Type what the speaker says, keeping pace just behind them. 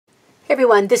Hey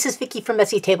everyone, this is Vicki from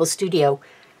Messy Table Studio.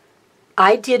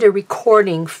 I did a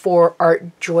recording for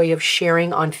Art Joy of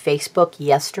Sharing on Facebook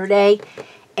yesterday,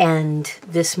 and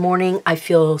this morning I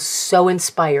feel so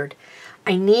inspired.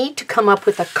 I need to come up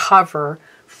with a cover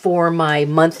for my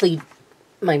monthly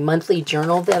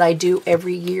journal that I do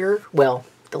every year. Well,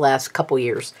 the last couple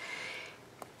years.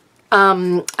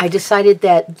 I decided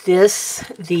that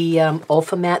the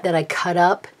Olfa mat that I cut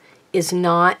up is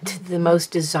not the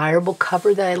most desirable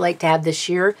cover that I like to have this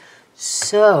year.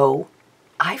 So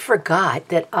I forgot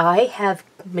that I have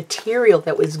material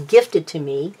that was gifted to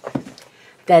me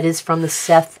that is from the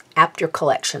Seth Apter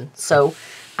collection. So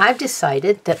I've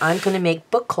decided that I'm going to make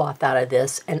book cloth out of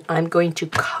this, and I'm going to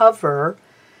cover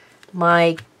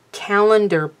my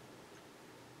calendar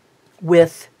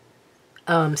with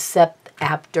Seth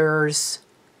Apter's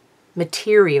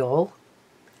material.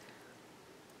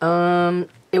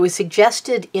 It was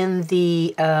suggested in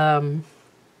the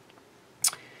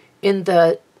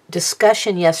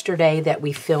discussion yesterday that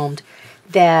we filmed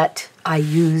that I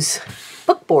use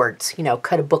book boards, you know,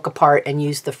 cut a book apart and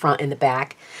use the front and the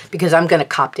back, because I'm going to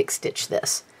Coptic stitch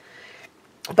this.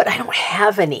 But I don't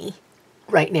have any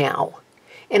right now.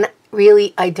 And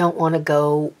really, I don't want to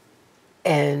go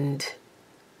and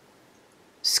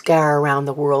scour around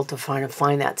the world to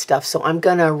find that stuff. So I'm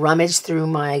going to rummage through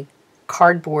my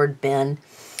cardboard bin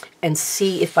and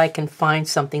see if I can find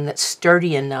something that's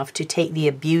sturdy enough to take the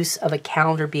abuse of a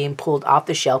calendar being pulled off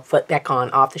the shelf, put back on,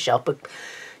 off the shelf, but,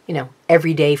 you know,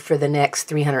 every day for the next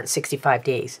 365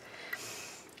 days.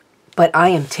 But I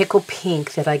am tickled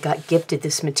pink that I got gifted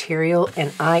this material,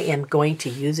 and I am going to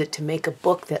use it to make a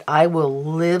book that I will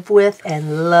live with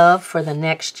and love for the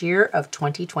next year of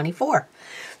 2024.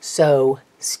 So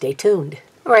stay tuned.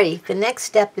 Alrighty, the next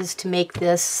step is to make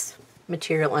this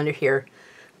material under here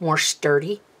more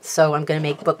sturdy. So I'm going to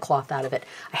make book cloth out of it.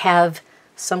 I have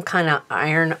some kind of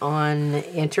iron-on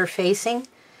interfacing.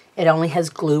 It only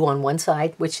has glue on one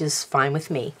side, which is fine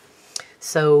with me.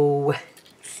 So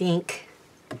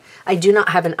I do not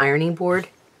have an ironing board.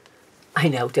 I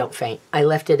know, don't faint. I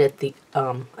left it at the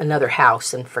another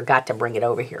house and forgot to bring it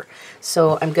over here.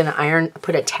 So I'm going to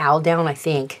put a towel down, I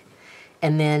think,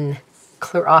 and then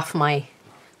clear off my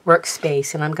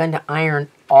workspace, and I'm going to iron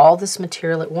all this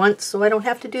material at once so I don't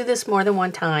have to do this more than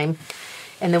one time.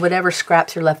 And then whatever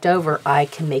scraps are left over, I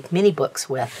can make mini books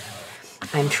with.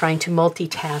 I'm trying to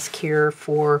multitask here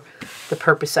for the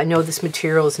purpose. I know this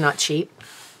material is not cheap.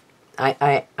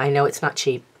 I know it's not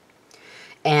cheap.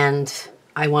 And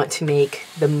I want to make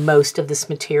the most of this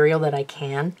material that I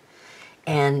can.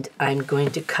 And I'm going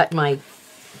to cut my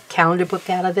calendar book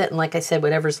out of it. And like I said,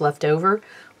 whatever's left over,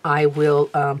 I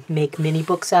will make mini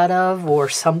books out of or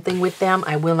something with them.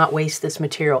 I will not waste this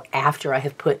material after I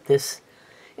have put this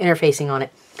interfacing on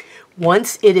it.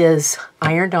 Once it is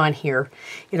ironed on here,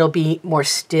 it'll be more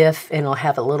stiff and it'll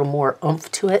have a little more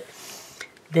oomph to it.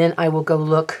 Then I will go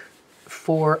look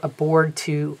for a board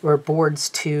or boards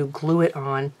to glue it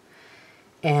on,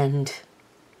 and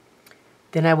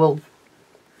then I will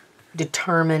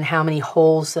determine how many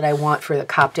holes that I want for the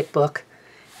Coptic book,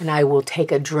 and I will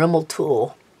take a Dremel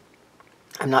tool.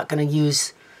 I'm not going to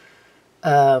use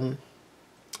the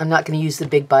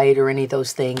big bite or any of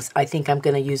those things. I think I'm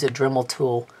going to use a Dremel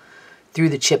tool through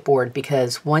the chipboard,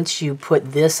 because once you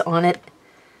put this on it,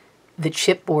 the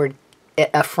chipboard,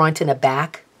 a front and a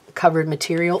back covered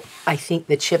material, I think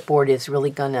the chipboard is really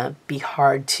going to be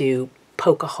hard to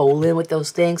poke a hole in with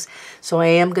those things. So I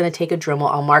am going to take a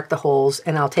Dremel. I'll mark the holes,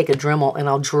 and I'll take a Dremel and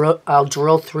I'll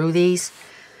drill through these.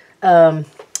 The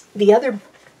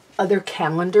other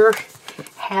calendar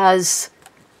has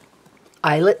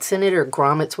eyelets in it, or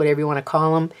grommets, whatever you want to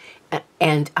call them.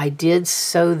 And I did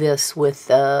sew this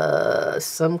with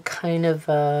some kind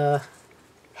of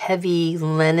heavy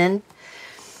linen.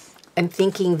 I'm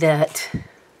thinking that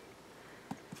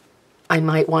I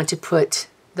might want to put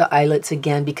the eyelets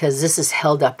again, because this is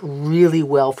held up really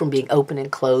well from being open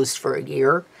and closed for a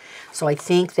year. So I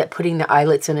think that putting the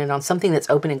eyelets in it on something that's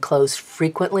open and closed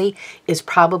frequently is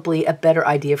probably a better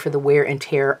idea for the wear and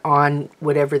tear on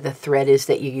whatever the thread is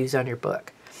that you use on your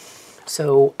book.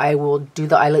 So I will do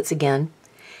the eyelets again,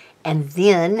 and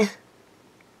then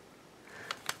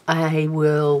I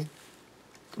will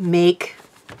make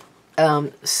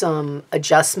some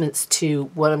adjustments to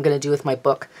what I'm going to do with my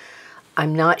book.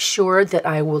 I'm not sure that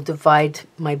I will divide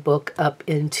my book up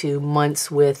into months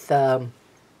with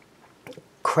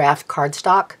craft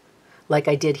cardstock like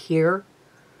I did here.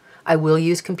 I will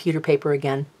use computer paper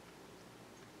again.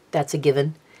 That's a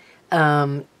given.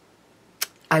 I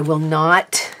will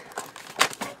not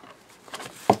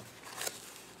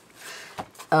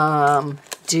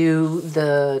do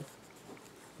the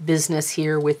business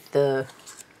here with the,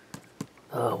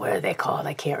 oh, what are they called?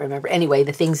 I can't remember. Anyway,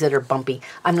 the things that are bumpy.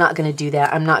 I'm not going to do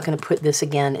that. I'm not going to put this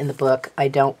again in the book.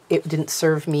 It didn't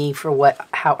serve me for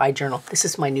how I journal. This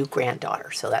is my new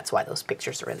granddaughter, so that's why those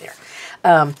pictures are in there.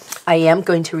 I am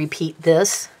going to repeat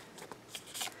this.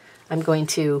 I'm going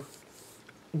to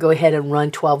go ahead and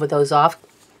run 12 of those off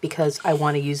because I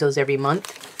want to use those every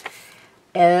month.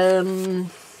 And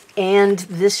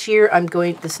this next year, I'm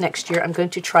going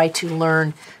to try to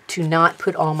learn to not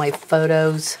put all my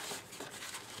photos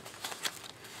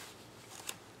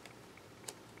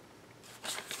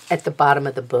at the bottom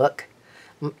of the book.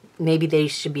 Maybe they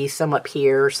should be some up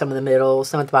here, some in the middle,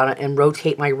 some at the bottom, and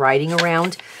rotate my writing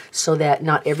around so that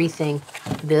not everything,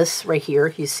 this right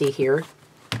here, you see here,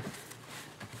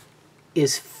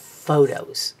 is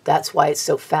photos. That's why it's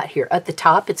so fat here. At the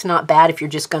top, it's not bad if you're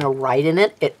just going to write in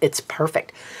it. It's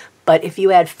perfect. But if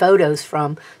you add photos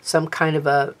from some kind of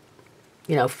a,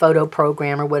 photo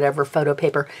program or whatever, photo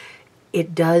paper,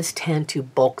 it does tend to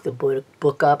bulk the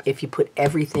book up if you put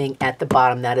everything at the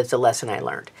bottom. That is a lesson I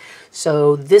learned.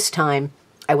 So this time,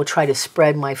 I will try to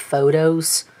spread my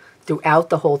photos throughout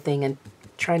the whole thing and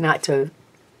try not to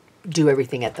do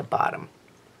everything at the bottom.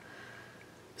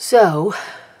 So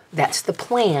that's the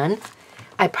plan.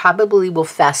 I probably will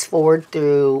fast forward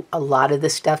through a lot of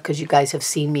this stuff because you guys have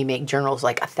seen me make journals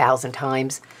like 1,000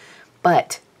 times.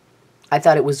 But I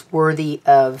thought it was worthy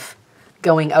of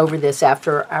going over this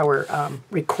after our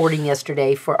recording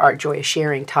yesterday for Art Joy of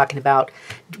Sharing, talking about,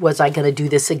 was I going to do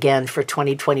this again for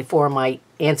 2024? My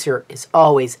answer is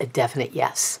always a definite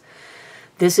yes.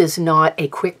 This is not a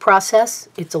quick process.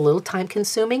 It's a little time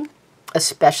consuming,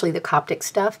 especially the Coptic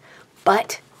stuff,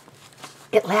 but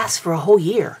it lasts for a whole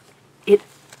year.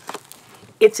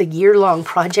 It's a year-long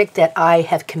project that I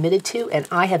have committed to, and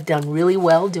I have done really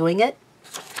well doing it.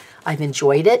 I've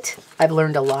enjoyed it. I've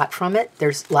learned a lot from it.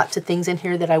 There's lots of things in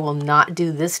here that I will not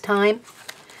do this time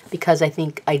because I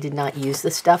think I did not use the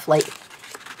stuff. Like,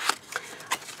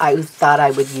 I thought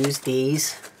I would use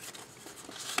these.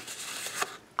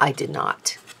 I did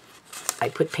not. I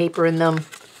put paper in them,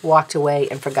 walked away,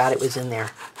 and forgot it was in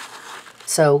there.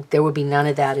 So there will be none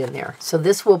of that in there. So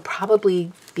this will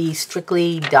probably be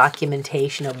strictly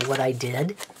documentation of what I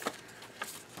did.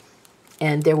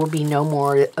 And there will be no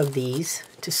more of these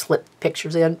to slip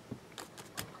pictures in.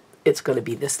 It's going to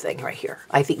be this thing right here.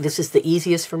 I think this is the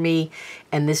easiest for me,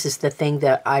 and this is the thing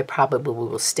that I probably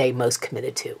will stay most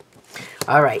committed to.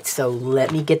 All right, so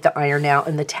let me get the iron out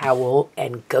and the towel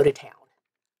and go to town.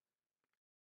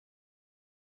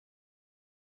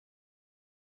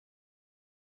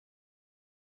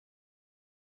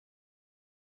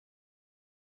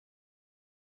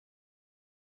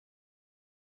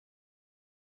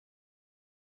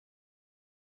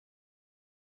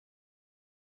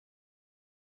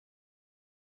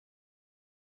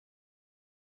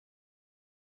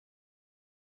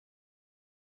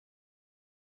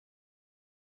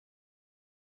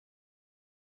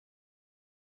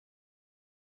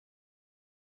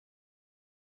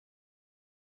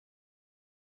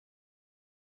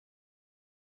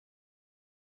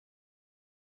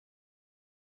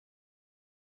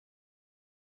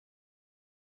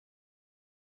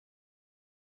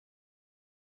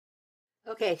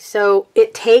 Okay, so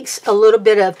it takes a little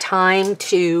bit of time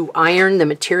to iron the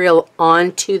material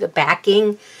onto the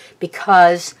backing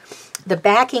because the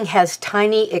backing has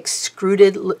tiny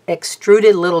extruded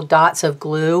little dots of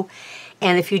glue,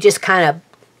 and if you just kind of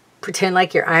pretend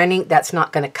like you're ironing, that's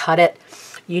not going to cut it.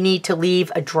 You need to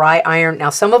leave a dry iron.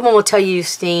 Now, some of them will tell you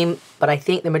steam, but I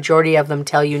think the majority of them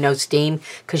tell you no steam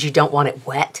because you don't want it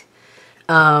wet.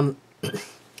 So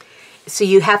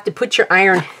you have to put your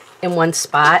iron in one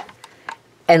spot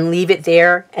and leave it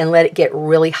there and let it get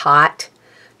really hot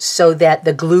so that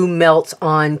the glue melts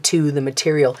onto the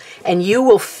material. And you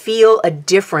will feel a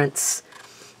difference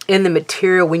in the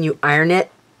material when you iron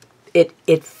it.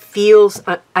 It feels,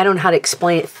 I don't know how to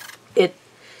explain it. It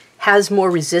has more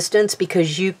resistance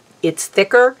because it's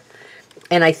thicker,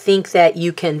 and I think that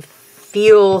you can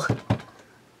feel,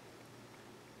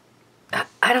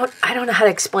 I don't know how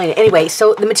to explain it. Anyway,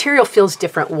 so the material feels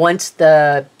different once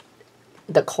the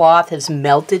cloth has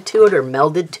melted to it or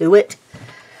melded to it.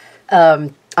 I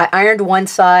ironed one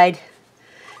side,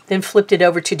 then flipped it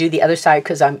over to do the other side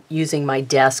because I'm using my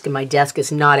desk, and my desk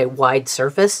is not a wide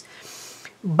surface.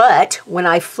 But when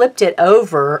I flipped it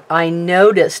over, I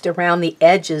noticed around the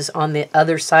edges on the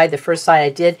other side, the first side I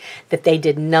did, that I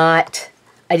did not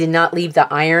leave the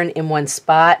iron in one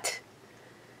spot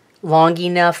long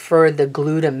enough for the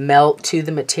glue to melt to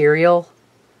the material.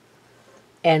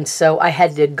 And so I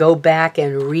had to go back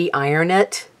and re-iron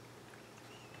it.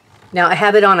 Now I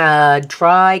have it on a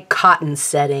dry cotton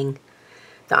setting.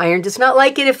 The iron does not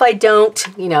like it if I don't,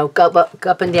 you know, go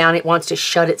up and down. It wants to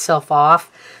shut itself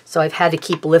off. So I've had to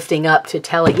keep lifting up to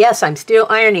tell it, yes, I'm still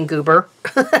ironing, goober.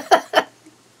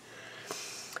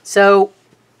 So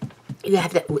you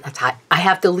have to, that's hot. I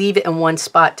have to leave it in one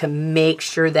spot to make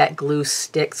sure that glue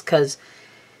sticks, because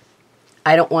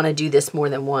I don't want to do this more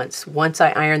than once. Once I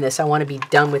iron this, I want to be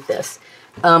done with this.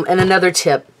 And another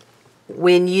tip,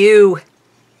 when you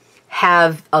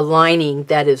have a lining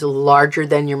that is larger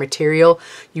than your material,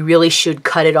 you really should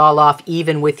cut it all off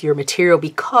even with your material,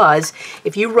 because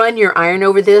if you run your iron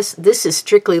over this, this is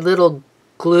strictly little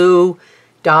glue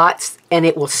dots and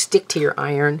it will stick to your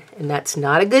iron, and that's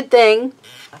not a good thing.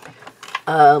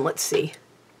 Let's see.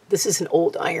 This is an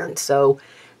old iron, so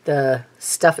the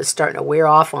stuff is starting to wear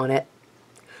off on it.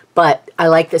 But I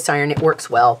like this iron. It works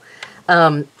well.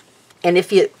 And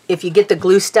if you get the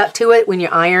glue stuck to it when you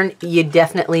iron, you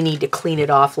definitely need to clean it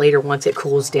off later once it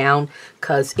cools down,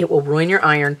 because it will ruin your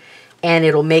iron and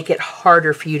it'll make it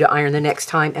harder for you to iron the next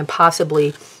time. And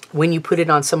possibly when you put it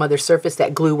on some other surface,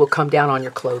 that glue will come down on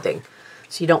your clothing.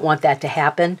 So you don't want that to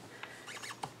happen.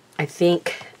 I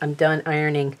think I'm done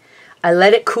ironing. I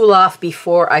let it cool off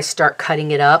before I start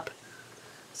cutting it up.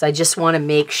 So I just want to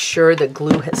make sure the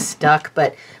glue has stuck.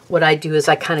 But what I do is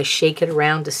I kind of shake it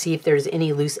around to see if there's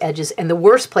any loose edges. And the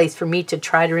worst place for me to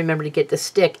try to remember to get the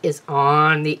stick is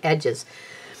on the edges.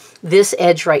 This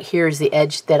edge right here is the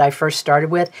edge that I first started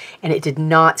with, and it did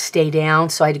not stay down.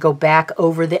 So I had to go back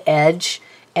over the edge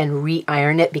and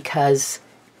re-iron it, because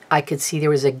I could see there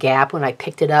was a gap when I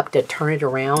picked it up to turn it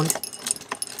around.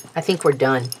 I think we're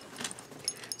done.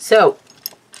 So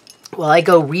while I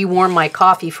go rewarm my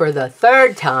coffee for the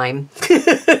third time,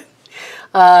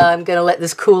 I'm going to let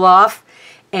this cool off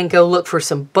and go look for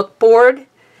some book board.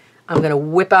 I'm going to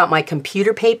whip out my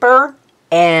computer paper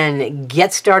and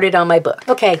get started on my book.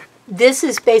 Okay, this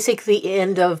is basically the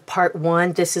end of part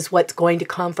 1. This is what's going to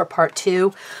come for part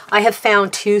 2. I have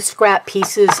found 2 scrap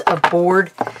pieces of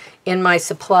board in my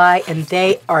supply, and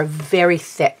they are very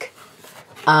thick.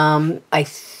 I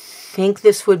think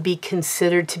this would be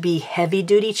considered to be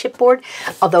heavy-duty chipboard,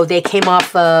 although they came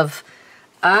off of,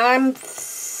 I'm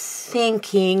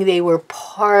thinking they were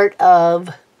part of,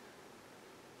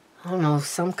 I don't know,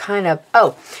 some kind of,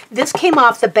 oh, this came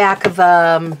off the back of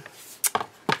a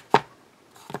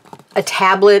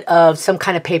tablet of some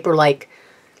kind of paper, like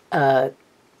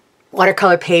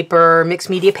watercolor paper, mixed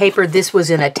media paper. This was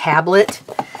in a tablet.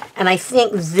 And I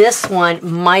think this one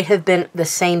might have been the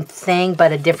same thing,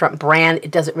 but a different brand. It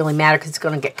doesn't really matter because it's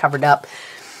going to get covered up.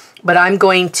 But I'm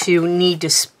going to need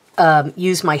to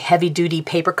use my heavy-duty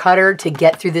paper cutter to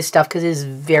get through this stuff because it is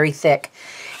very thick.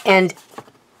 And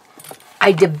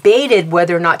I debated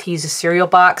whether or not to use a cereal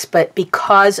box, but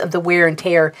because of the wear and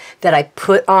tear that I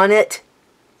put on it,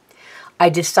 I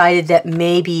decided that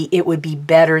maybe it would be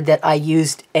better that I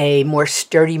used a more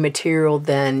sturdy material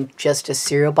than just a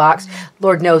cereal box.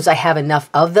 Lord knows I have enough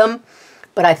of them,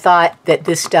 but I thought that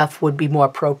this stuff would be more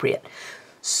appropriate.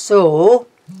 So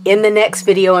in the next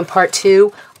video, in part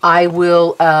 2, I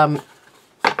will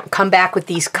come back with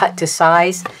these cut to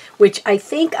size, which I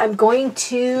think I'm going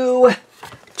to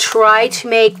try to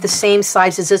make the same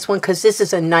size as this one, because this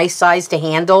is a nice size to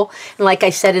handle. And like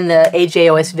I said in the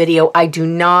AJOS video, I do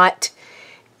not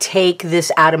take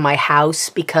this out of my house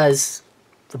because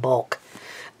the bulk.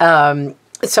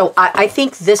 So I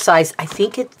think this size, I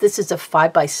think this is a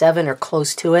 5x7 or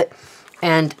close to it.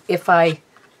 And if I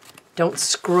don't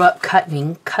screw up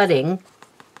cutting,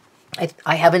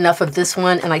 I have enough of this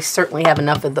one, and I certainly have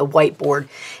enough of the whiteboard,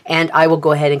 and I will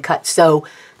go ahead and cut. So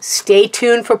stay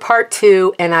tuned for part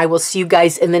 2, and I will see you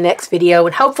guys in the next video,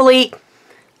 and hopefully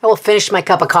I will finish my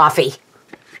cup of coffee.